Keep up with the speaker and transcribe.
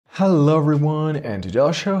Hello everyone, and today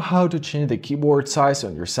I'll show how to change the keyboard size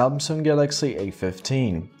on your Samsung Galaxy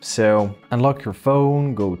A15. So unlock your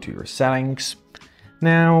phone, go to your settings.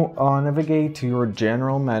 Now navigate to your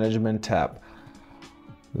general management tab.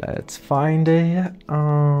 Let's find it.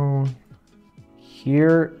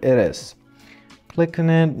 Here it is. Click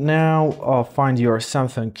on it. Now find your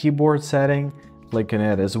Samsung keyboard setting. Click on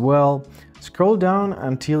it as well. Scroll down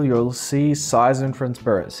until you'll see size and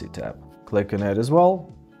transparency tab. Click on it as well.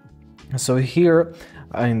 So here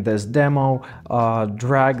in this demo,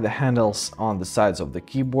 drag the handles on the sides of the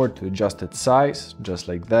keyboard to adjust its size, just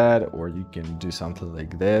like that, or you can do something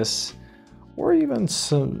like this, or even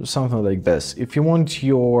something like this. If you want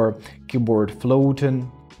your keyboard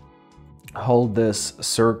floating, hold this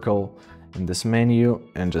circle in this menu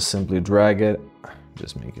and just simply drag it.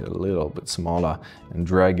 Just make it a little bit smaller and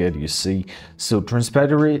drag it, you see. So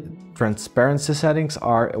transparency settings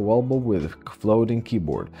are available with floating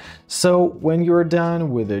keyboard. So when you're done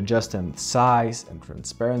with adjusting size and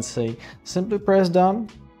transparency, simply press done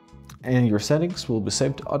and your settings will be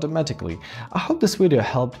saved automatically. I hope this video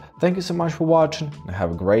helped. Thank you so much for watching and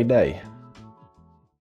have a great day.